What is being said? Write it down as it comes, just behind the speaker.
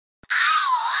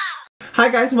Hi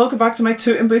guys and welcome back to my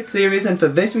Toot and Boot series, and for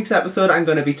this week's episode I'm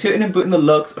going to be tooting and booting the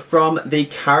looks from the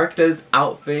characters'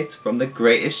 outfits from The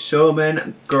Greatest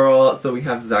Showman, Girl. So we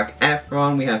have Zac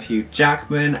Efron, we have Hugh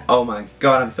Jackman. Oh my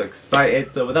god, I'm so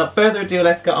excited. So without further ado,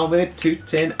 let's get on with it,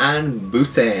 tooting and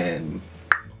booting.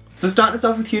 So starting us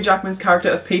off with Hugh Jackman's character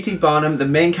of P.T. Barnum, the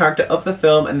main character of the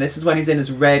film, and this is when he's in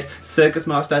his red circus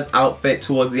master's outfit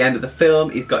towards the end of the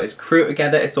film. He's got his crew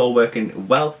together, it's all working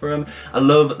well for him. I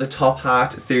love the top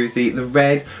hat, seriously, the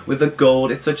red with the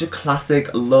gold, it's such a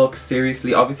classic look,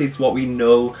 seriously. Obviously it's what we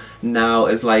know now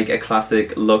as like a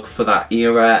classic look for that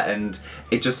era, and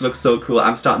it just looks so cool.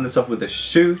 I'm starting this off with a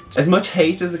shoot. As much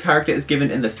hate as the character is given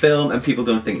in the film and people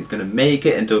don't think he's going to make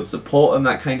it and don't support him,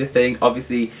 that kind of thing,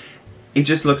 obviously it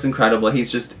just looks incredible.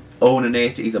 He's just owning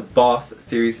it. He's a boss,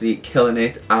 seriously killing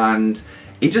it, and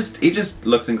he just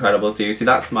looks incredible. Seriously,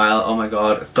 that smile, oh my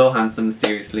god, so handsome.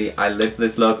 Seriously, I live for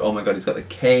this look. Oh my god, he's got the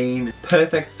cane,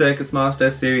 perfect circus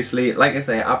master. Seriously, like I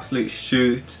say, absolute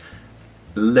shoot.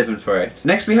 Living for it.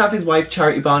 Next we have his wife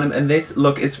Charity Barnum, and this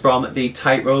look is from the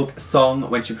Tightrope song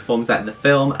when she performs that in the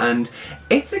film, and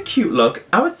it's a cute look.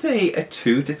 I would say a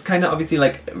toot. It's kind of obviously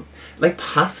like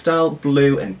pastel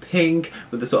blue and pink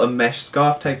with a sort of mesh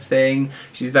scarf type thing.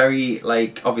 She's very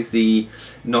like obviously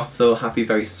not so happy,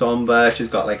 very somber. She's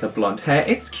got like a blonde hair.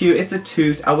 It's cute, it's a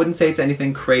toot. I wouldn't say it's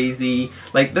anything crazy.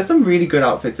 Like there's some really good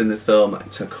outfits in this film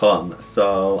to come,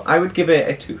 so I would give it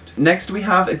a toot. Next we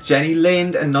have Jenny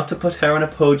Lind, and not to put her on a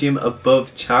podium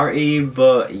above Charity,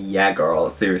 but yeah girl,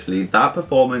 seriously, that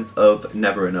performance of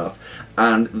Never Enough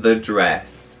and the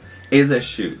dress is a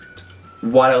shoot.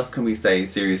 What else can we say?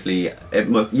 Seriously,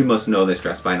 you must know this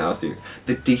dress by now. So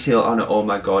the detail on it, oh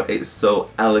my god, it's so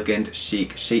elegant,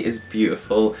 chic. She is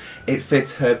beautiful. It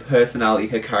fits her personality,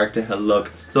 her character, her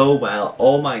look so well.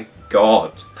 Oh my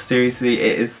god. Seriously,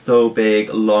 it is so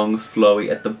big, long, flowy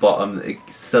at the bottom. The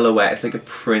silhouette, it's like a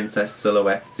princess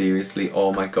silhouette, seriously.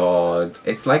 Oh my god.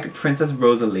 It's like Princess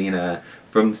Rosalina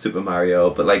from Super Mario,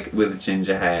 but like with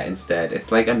ginger hair instead.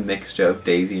 It's like a mixture of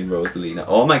Daisy and Rosalina.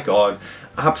 Oh my god,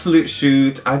 absolute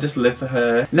shoot. I just live for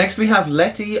her. Next we have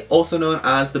Letty, also known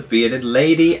as the Bearded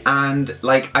Lady, and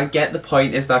like I get the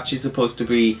point is that she's supposed to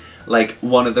be like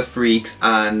one of the freaks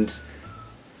and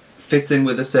fits in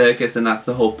with the circus, and that's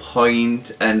the whole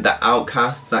point, and the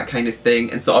outcasts, that kind of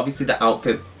thing. And so obviously the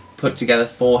outfit put together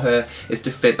for her is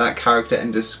to fit that character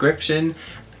and description,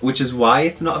 which is why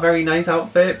it's not a very nice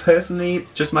outfit, personally,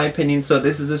 just my opinion. So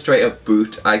this is a straight up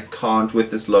boot. I can't with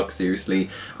this look,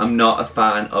 seriously. I'm not a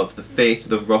fan of the fit,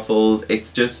 the ruffles.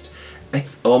 It's just,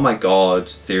 oh my god,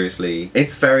 seriously.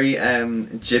 It's very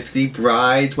Gypsy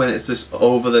Bride when it's just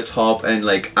over the top and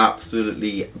like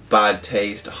absolutely bad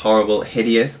taste, horrible,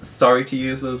 hideous. Sorry to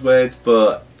use those words,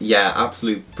 but yeah,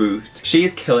 absolute boot. She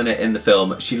is killing it in the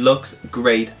film. She looks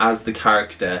great as the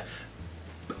character,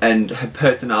 and her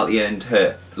personality and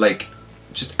her like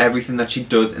just everything that she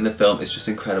does in the film is just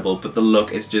incredible. But the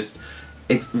look is just,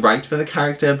 it's right for the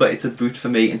character, but it's a boot for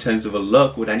me in terms of a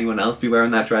look. Would anyone else be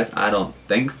wearing that dress? I don't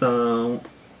think so.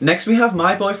 Next we have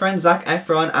my boyfriend Zac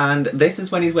Efron, and this is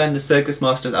when he's wearing the circus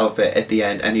master's outfit at the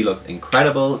end, and he looks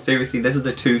incredible. Seriously, this is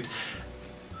a toot.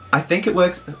 I think it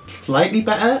works slightly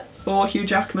better for Hugh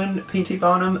Jackman, P.T.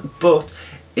 Barnum, but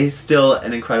is still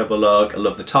an incredible look. I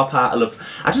love the top hat.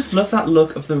 I just love that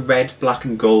look of the red, black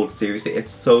and gold. Seriously, it's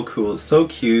so cool, so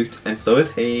cute, and so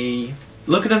is he.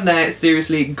 Look at him there,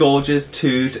 seriously gorgeous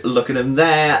toot. Look at him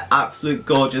there, absolute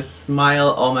gorgeous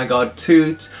smile. Oh my god,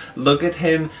 toot. Look at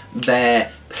him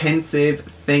there, pensive,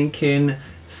 thinking,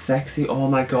 sexy. Oh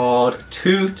my god,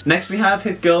 toot. Next we have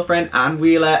his girlfriend Anne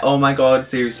Wheeler. Oh my god,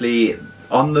 seriously,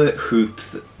 on the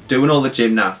hoops, doing all the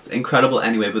gymnasts, incredible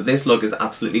anyway, but this look is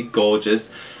absolutely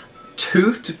gorgeous.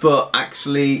 Toot, but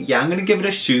actually, yeah, I'm gonna give it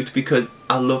a shoot because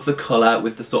I love the colour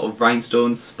with the sort of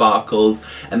rhinestones, sparkles,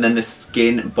 and then the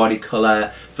skin body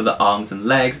colour for the arms and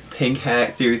legs, pink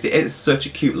hair. Seriously, it's such a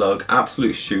cute look,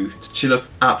 absolute shoot. She looks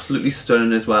absolutely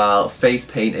stunning as well, face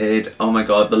painted. Oh my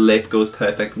god, the lip goes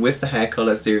perfect with the hair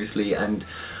colour, seriously, and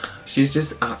she's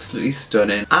just absolutely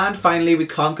stunning. And finally, we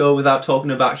can't go without talking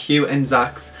about Hugh and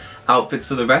Zac's outfits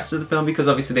for the rest of the film, because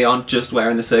obviously they aren't just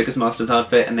wearing the circus master's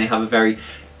outfit, and they have a very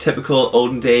typical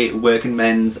olden day working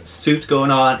men's suit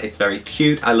going on. It's very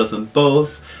cute. I love them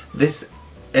both. This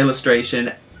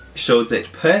illustration shows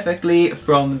it perfectly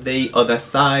from the other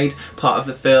side part of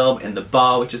the film in the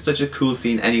bar, which is such a cool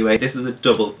scene anyway. This is a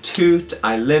double toot.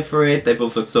 I live for it. They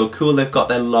both look so cool. They've got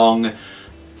their long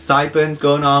sideburns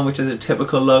going on, which is a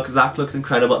typical look. Zach looks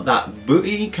incredible. That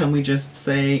booty, can we just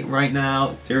say right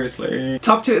now? Seriously.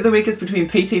 Top 2 of the week is between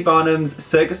P.T. Barnum's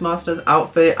Circus Master's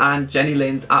outfit and Jenny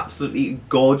Lynn's absolutely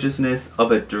gorgeousness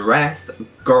of a dress.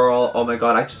 Girl, oh my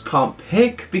god, I just can't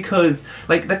pick because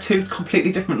like they're two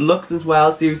completely different looks as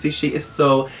well. Seriously, she is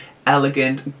so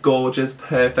elegant, gorgeous,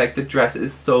 perfect. The dress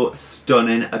is so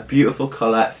stunning, a beautiful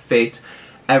colour, fit,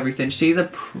 everything. She's a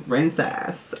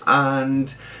princess.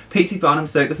 And P.T. Barnum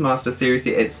Circus Master,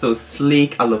 seriously, it's so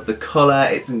sleek. I love the colour,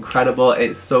 it's incredible,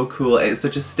 it's so cool, it's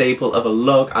such a staple of a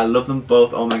look. I love them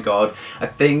both, oh my god. I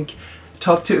think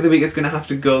top 2 of the week is going to have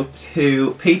to go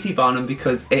to P.T. Barnum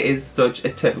because it is such a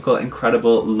typical,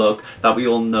 incredible look that we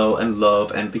all know and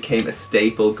love and became a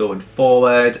staple going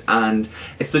forward, and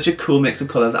it's such a cool mix of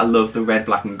colours. I love the red,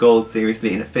 black and gold,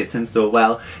 seriously, and it fits him so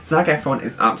well. Zac Efron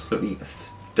is absolutely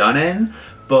stunning,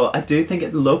 but I do think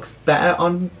it looks better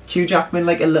on Hugh Jackman,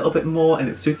 like a little bit more, and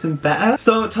it suits him better.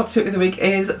 So top 2 of the week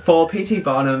is for P.T.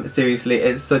 Barnum. Seriously,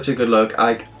 it's such a good look.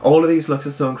 Like, all of these looks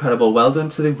are so incredible. Well done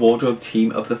to the wardrobe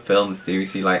team of the film.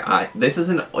 Seriously, like this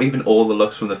isn't even all the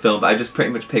looks from the film, but I just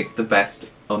pretty much picked the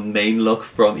best main look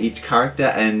from each character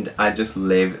and I just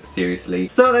live, seriously.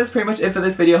 So that's pretty much it for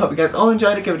this video. Hope you guys all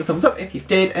enjoyed it. Give it a thumbs up if you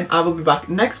did, and I will be back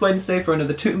next Wednesday for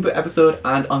another Toot and Boot episode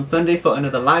and on Sunday for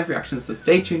another live reaction, so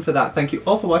stay tuned for that. Thank you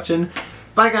all for watching.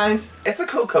 Bye guys. It's a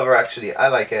cool cover actually, I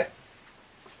like it.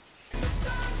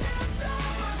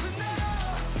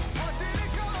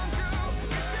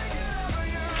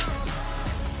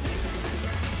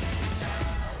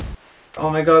 Oh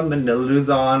my god,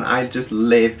 Manila's on. I just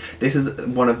live. This is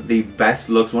one of the best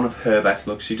looks, one of her best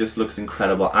looks. She just looks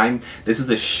incredible. This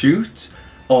is a shoot.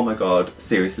 Oh my god,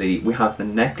 seriously. We have the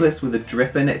necklace with a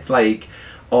drip in it. It's like,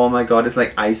 oh my god, it's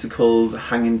like icicles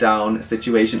hanging down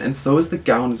situation, and so is the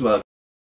gown as well.